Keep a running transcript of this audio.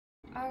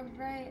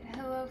Alright,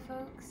 hello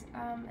folks,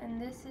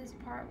 and this is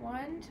part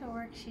 1 to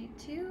worksheet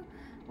 2,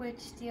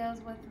 which deals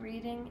with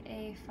reading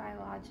a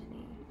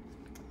phylogeny.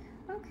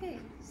 Okay,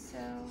 so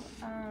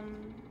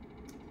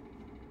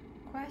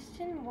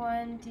question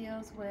 1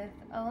 deals with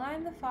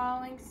align the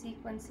following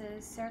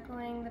sequences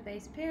circling the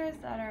base pairs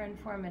that are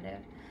informative.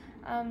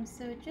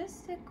 So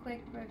just a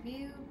quick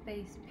review,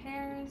 base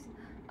pairs,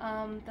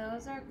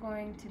 those are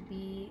going to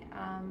be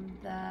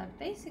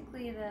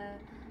basically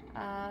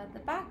the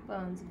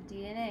backbones of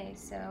DNA.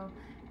 So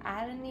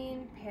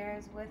adenine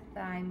pairs with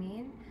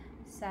thymine,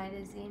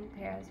 cytosine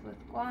pairs with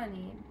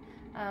guanine.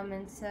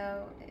 And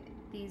so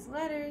these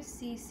letters,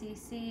 C, C,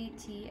 C,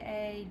 T,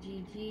 A,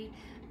 G, G,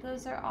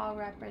 those are all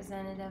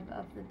representative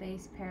of the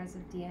base pairs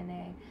of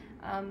DNA.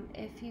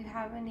 If you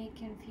have any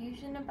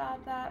confusion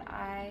about that,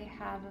 I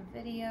have a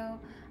video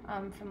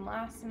from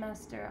last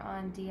semester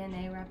on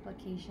DNA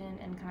replication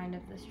and kind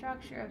of the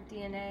structure of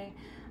DNA.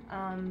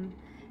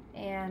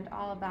 And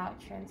all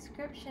about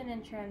transcription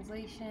and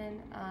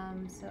translation.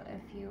 So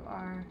if you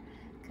are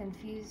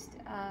confused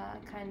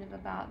kind of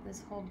about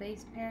this whole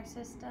base pair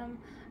system,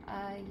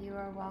 you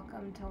are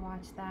welcome to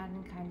watch that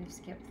and kind of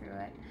skip through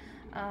it.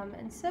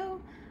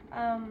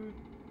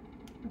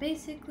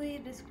 Basically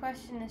this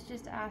question is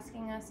just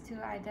asking us to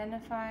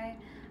identify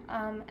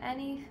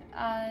any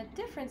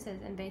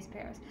differences in base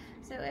pairs.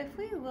 So if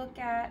we look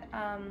at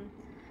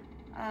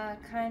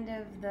kind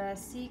of the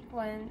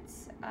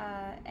sequence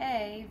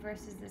A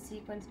versus the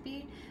sequence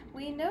B,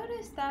 we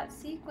notice that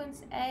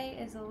sequence A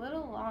is a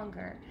little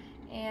longer.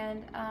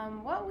 And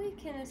what we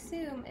can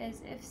assume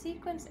is if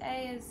sequence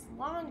A is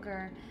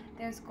longer,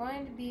 there's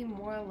going to be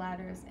more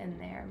letters in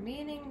there,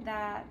 meaning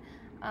that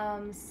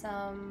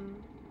some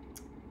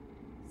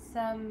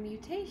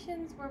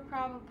mutations were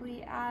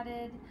probably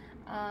added,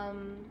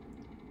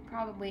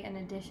 probably an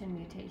addition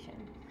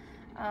mutation.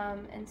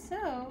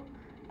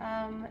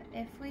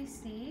 If we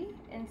see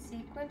in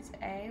sequence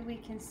A, we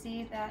can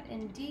see that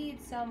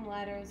indeed some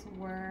letters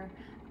were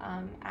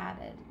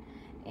added.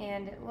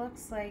 And it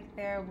looks like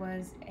there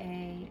was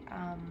a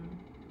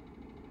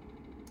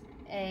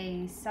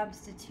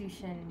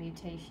substitution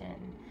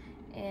mutation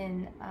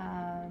in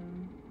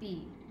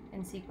B,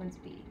 in sequence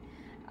B.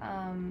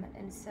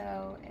 And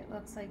so it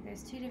looks like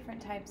there's two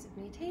different types of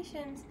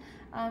mutations,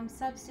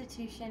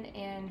 substitution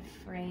and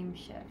frame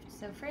shift.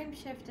 So frame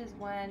shift is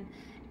when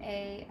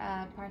a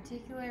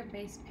particular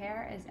base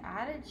pair is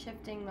added,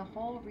 shifting the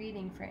whole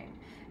reading frame.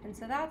 And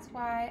so that's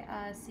why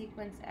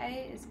sequence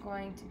A is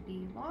going to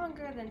be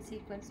longer than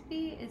sequence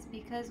B, is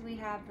because we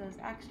have those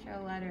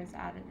extra letters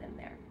added in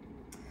there.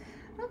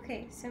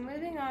 Okay, so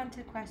moving on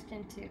to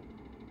question 2.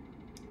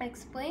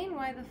 Explain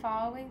why the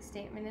following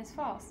statement is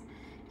false.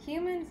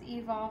 Humans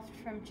evolved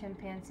from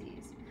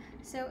chimpanzees.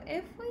 So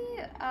if we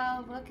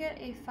look at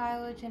a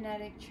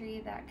phylogenetic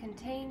tree that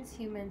contains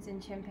humans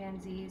and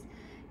chimpanzees,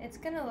 it's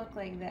going to look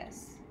like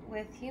this,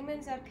 with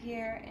humans up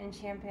here and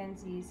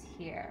chimpanzees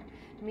here,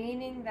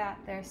 meaning that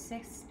they're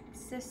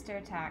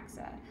sister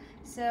taxa.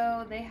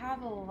 So they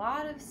have a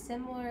lot of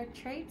similar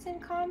traits in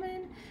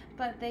common,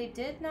 but they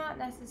did not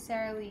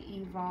necessarily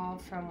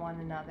evolve from one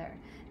another.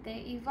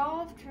 They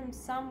evolved from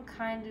some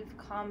kind of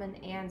common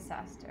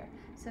ancestor.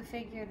 So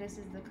figure this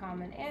is the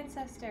common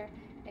ancestor,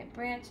 it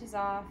branches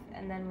off,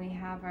 and then we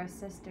have our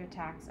sister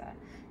taxa.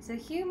 So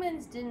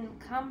humans didn't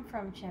come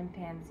from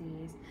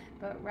chimpanzees,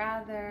 but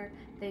rather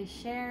they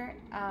share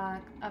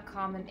a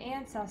common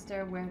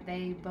ancestor where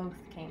they both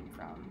came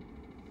from.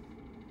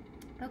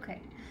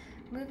 Okay,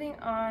 moving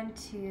on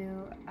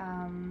to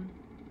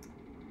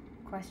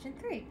question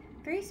 3.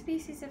 3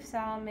 species of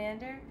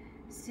salamander,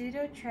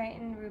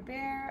 Pseudotriton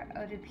rubere,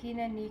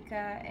 Odopina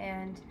nica,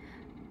 and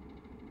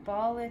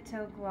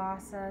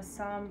Bolitoglossa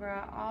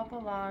sombra, all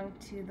belong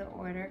to the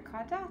order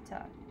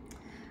Caudata.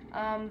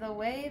 The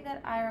way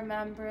that I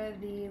remember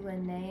the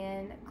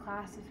Linnaean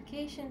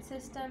classification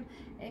system,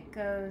 it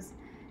goes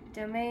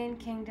domain,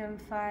 kingdom,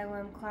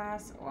 phylum,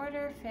 class,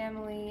 order,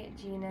 family,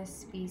 genus,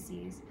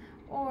 species,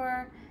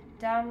 or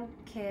dumb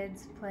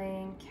kids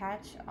playing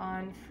catch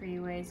on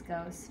freeways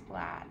go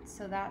splat.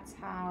 So that's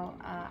how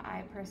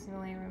I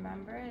personally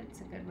remember it. It's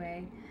a good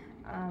way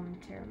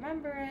to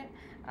remember it.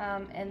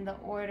 And the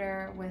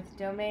order with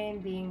domain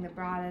being the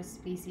broadest,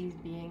 species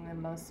being the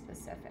most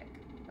specific.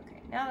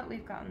 Okay, now that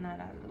we've gotten that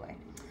out of the way.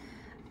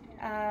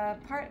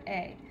 Part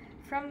A.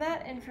 From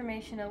that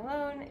information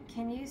alone,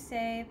 can you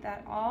say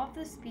that all of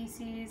the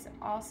species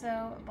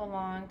also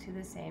belong to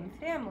the same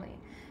family?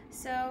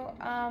 So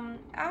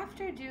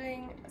after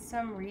doing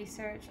some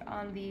research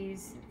on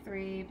these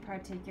 3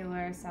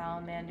 particular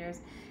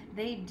salamanders,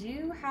 they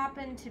do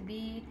happen to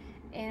be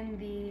in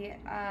the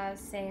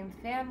same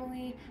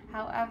family.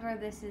 However,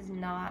 this is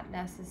not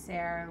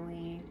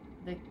necessarily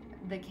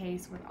the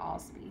case with all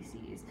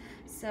species.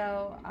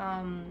 So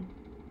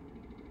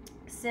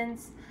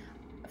since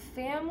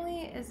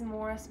family is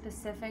more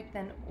specific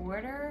than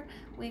order,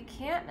 we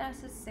can't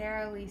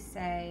necessarily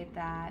say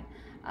that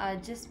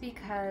just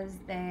because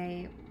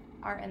they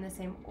are in the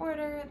same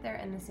order, they're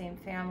in the same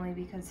family,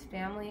 because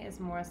family is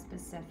more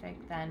specific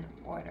than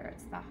order.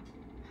 It's the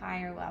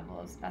higher level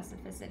of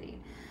specificity.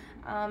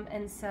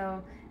 And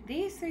so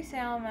these three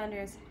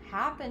salamanders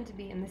happen to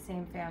be in the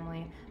same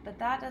family, but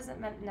that doesn't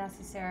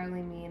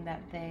necessarily mean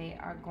that they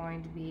are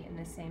going to be in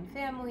the same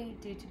family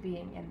due to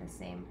being in the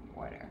same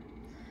order.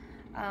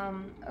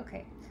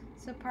 Okay,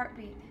 so part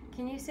B.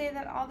 Can you say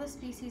that all the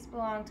species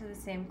belong to the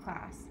same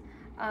class?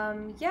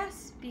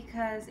 Yes,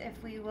 because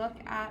if we look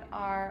at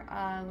our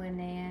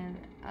Linnaean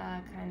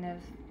kind of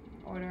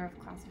order of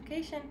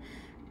classification,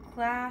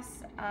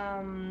 class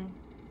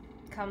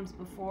comes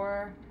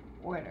before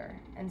order,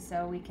 and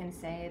so we can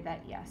say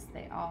that yes,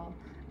 they all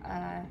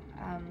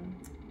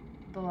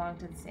belong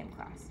to the same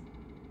class.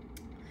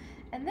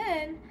 And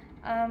then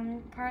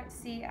part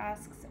C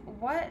asks,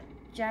 what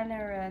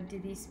genera do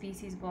these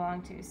species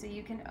belong to? So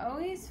you can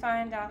always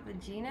find out the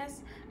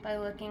genus by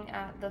looking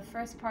at the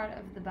first part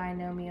of the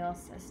binomial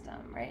system,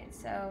 right?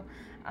 So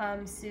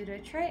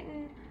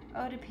Pseudotriton,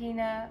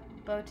 Odopina,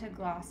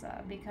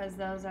 Botoglossa, because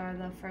those are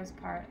the first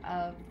part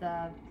of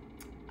the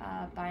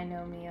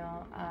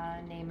binomial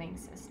naming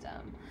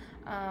system.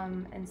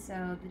 And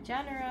so the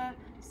genera,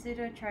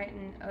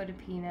 Pseudotriton,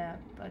 Odopina,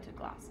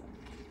 Botoglossa.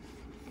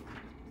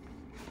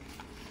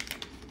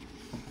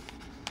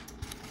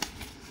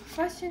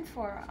 Question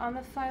 4. On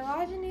the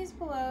phylogenies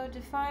below,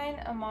 define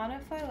a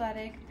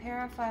monophyletic,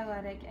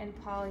 paraphyletic, and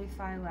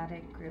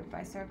polyphyletic group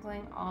by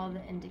circling all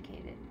the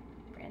indicated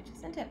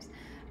branches and tips.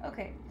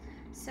 Okay,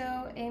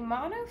 so a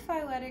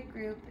monophyletic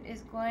group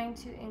is going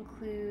to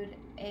include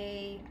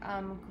a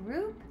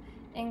group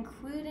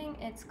including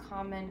its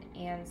common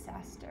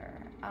ancestor.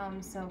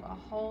 So a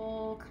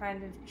whole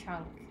kind of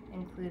chunk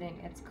including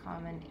its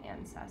common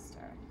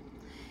ancestor.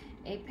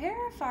 A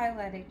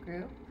paraphyletic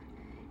group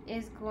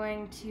is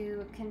going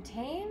to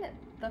contain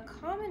the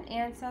common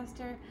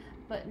ancestor,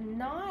 but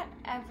not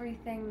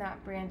everything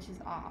that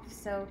branches off.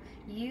 So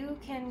you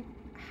can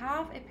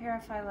have a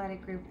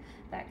paraphyletic group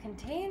that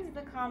contains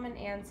the common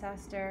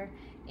ancestor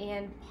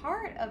and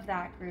part of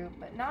that group,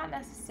 but not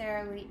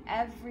necessarily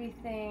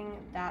everything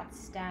that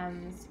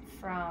stems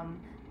from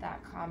that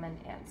common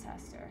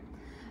ancestor.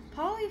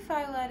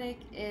 Polyphyletic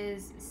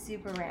is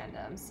super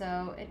random,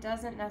 so it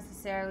doesn't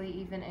necessarily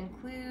even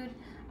include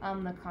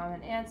the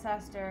common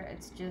ancestor.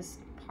 It's just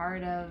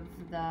part of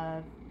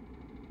the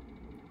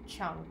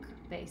chunk,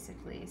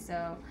 basically.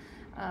 So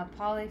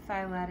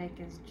polyphyletic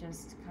is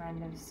just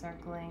kind of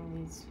circling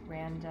these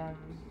random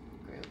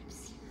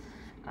groups.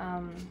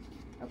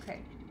 Okay,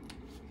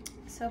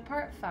 so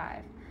part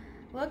 5.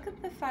 Look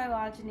at the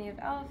phylogeny of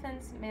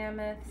elephants,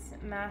 mammoths,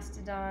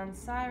 mastodons,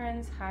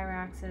 sirens,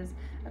 hyraxes.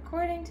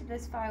 According to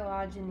this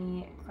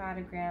phylogeny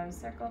cladogram,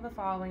 circle the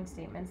following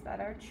statements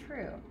that are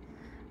true.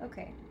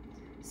 Okay,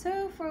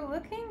 so if we're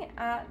looking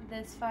at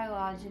this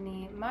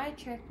phylogeny, my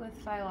trick with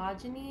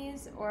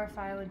phylogenies or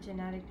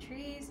phylogenetic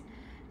trees,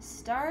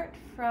 start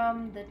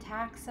from the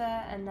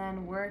taxa and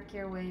then work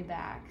your way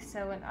back.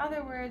 So in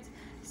other words,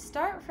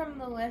 start from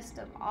the list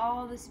of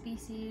all the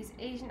species: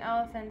 Asian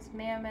elephants,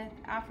 mammoth,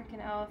 African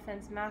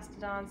elephants,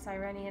 mastodon,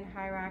 Sirenian,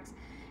 hyrax,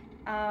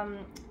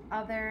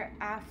 other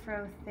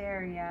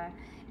Afrotheria,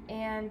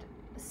 and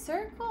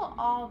circle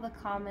all the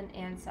common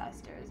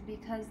ancestors,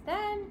 because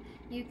then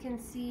you can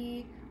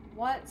see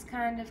what's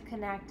kind of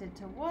connected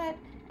to what,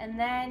 and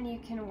then you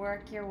can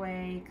work your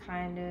way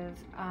kind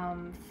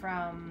of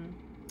from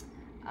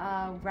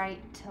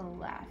right to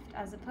left,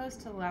 as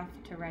opposed to left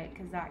to right,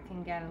 because that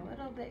can get a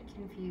little bit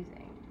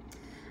confusing.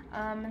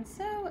 And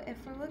so if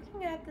we're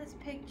looking at this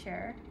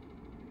picture,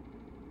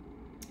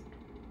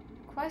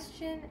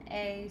 question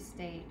A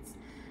states,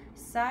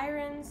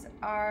 sirens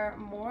are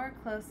more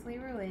closely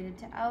related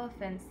to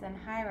elephants than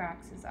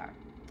hyraxes are.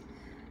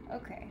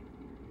 Okay,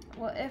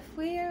 well, if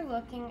we are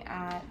looking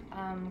at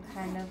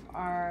kind of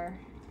our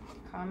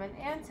common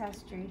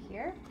ancestry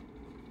here,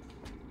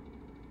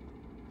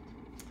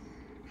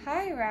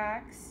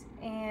 hyrax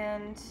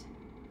and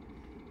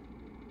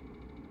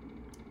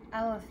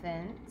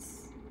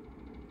elephants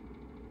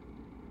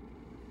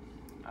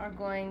are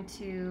going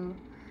to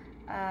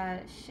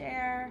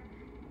share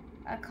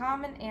a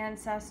common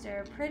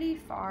ancestor pretty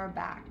far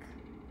back.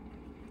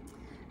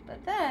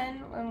 But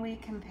then when we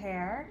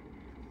compare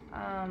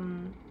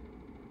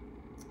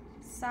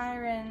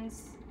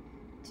sirens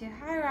to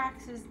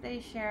hyraxes, they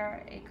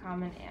share a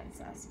common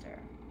ancestor.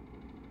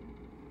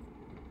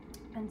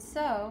 And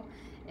so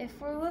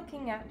if we're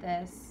looking at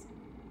this,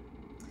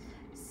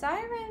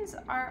 sirens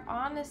are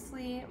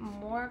honestly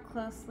more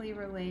closely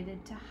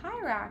related to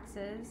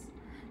hyraxes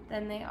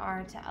than they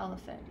are to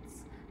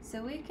elephants.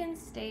 So we can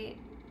state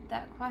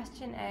that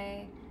question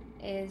A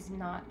is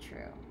not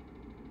true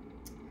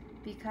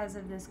because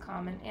of this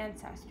common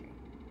ancestry.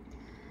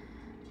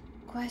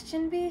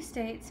 Question B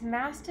states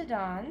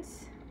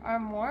mastodons are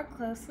more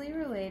closely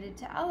related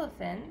to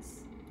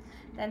elephants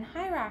than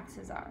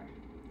hyraxes are.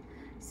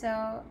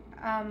 So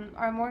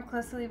are more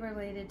closely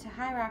related to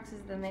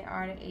hyraxes than they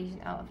are to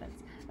Asian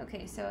elephants.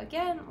 Okay, so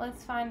again,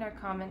 let's find our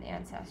common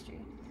ancestry.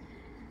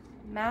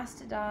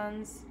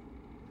 Mastodons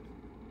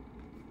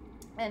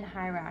and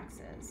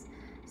hyraxes.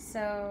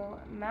 So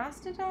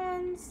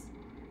mastodons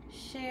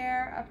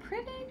share a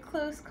pretty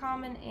close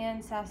common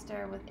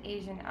ancestor with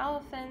Asian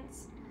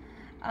elephants,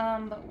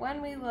 but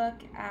when we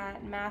look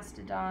at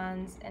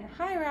mastodons and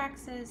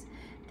hyraxes,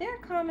 their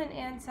common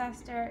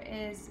ancestor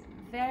is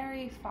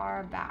very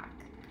far back.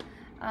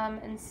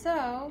 And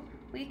so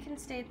we can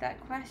state that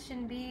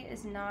question B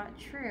is not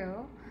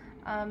true,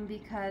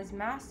 because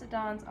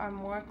mastodons are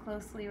more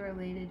closely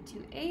related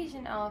to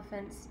Asian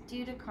elephants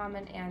due to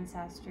common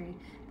ancestry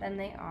than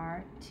they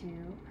are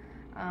to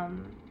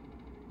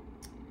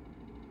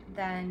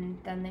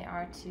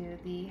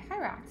the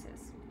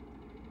hyraxes.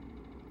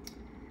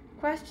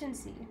 Question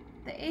C.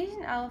 The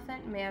Asian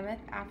elephant, mammoth,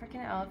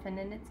 African elephant,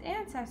 and its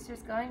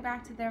ancestors going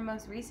back to their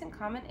most recent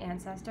common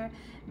ancestor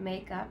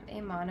make up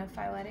a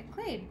monophyletic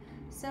clade.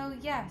 So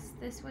yes,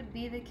 this would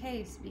be the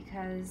case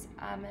because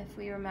if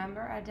we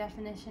remember our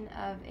definition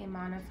of a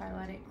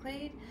monophyletic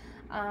clade,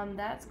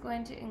 that's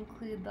going to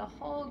include the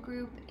whole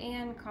group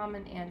and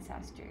common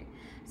ancestry.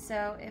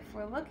 So if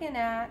we're looking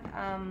at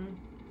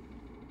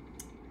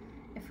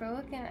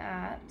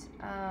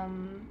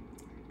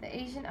the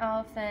Asian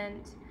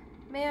elephant,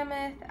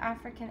 mammoth,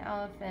 African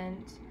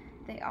elephant,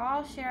 they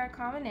all share a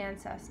common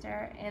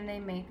ancestor and they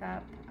make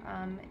up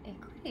a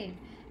clade.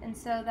 And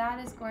so that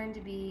is going to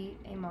be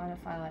a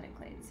monophyletic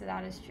clade. So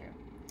that is true.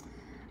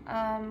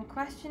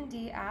 Question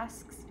D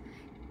asks,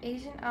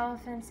 Asian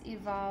elephants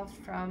evolved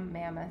from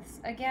mammoths.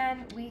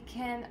 Again, we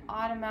can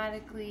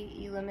automatically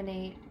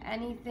eliminate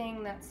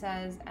anything that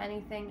says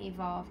anything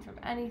evolved from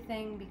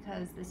anything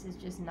because this is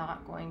just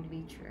not going to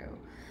be true.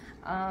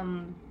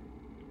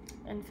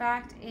 In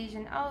fact,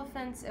 Asian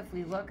elephants, if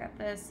we look at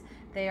this,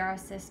 they are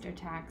sister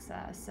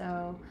taxa.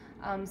 So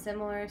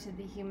similar to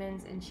the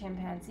humans and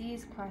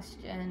chimpanzees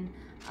question,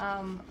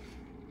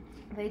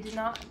 they did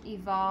not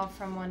evolve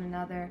from one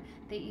another.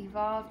 They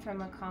evolved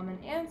from a common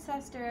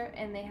ancestor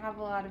and they have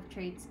a lot of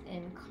traits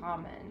in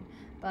common.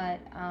 But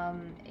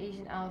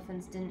Asian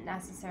elephants didn't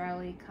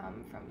necessarily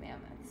come from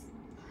mammoths.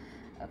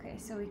 Okay,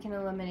 so we can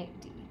eliminate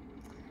D.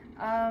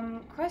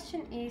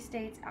 Question E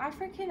states,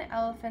 African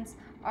elephants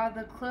are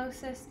the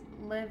closest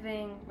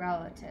living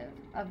relative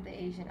of the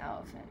Asian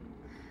elephant.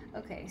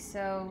 Okay,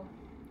 so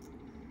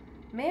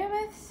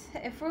mammoths,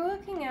 if we're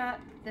looking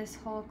at this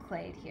whole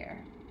clade here,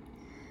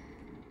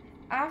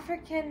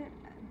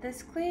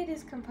 this clade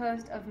is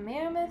composed of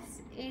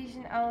mammoths,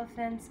 Asian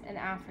elephants, and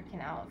African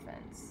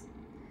elephants.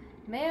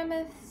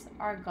 Mammoths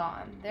are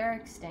gone, they're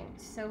extinct,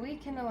 so we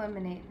can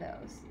eliminate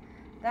those.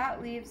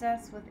 That leaves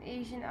us with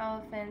Asian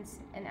elephants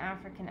and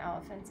African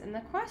elephants. And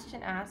the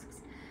question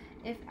asks,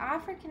 if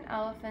African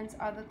elephants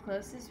are the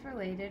closest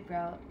related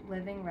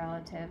living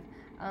relative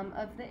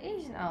of the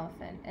Asian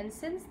elephant. And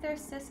since they're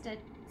sister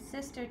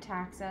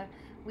taxa,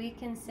 we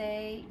can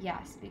say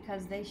yes,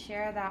 because they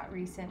share that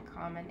recent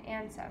common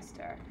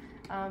ancestor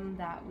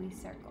that we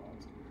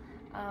circled.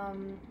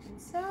 And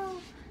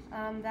so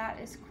that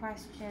is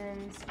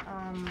questions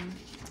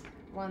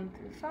 1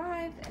 through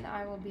 5, and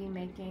I will be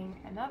making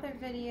another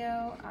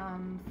video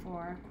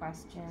for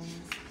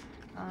questions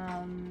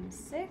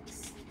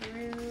 6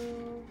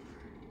 through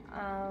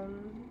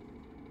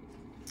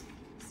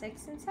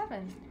 6 and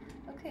 7.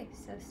 Okay,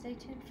 so stay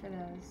tuned for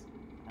those.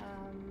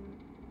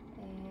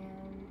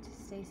 And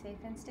stay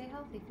safe and stay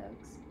healthy,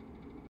 folks.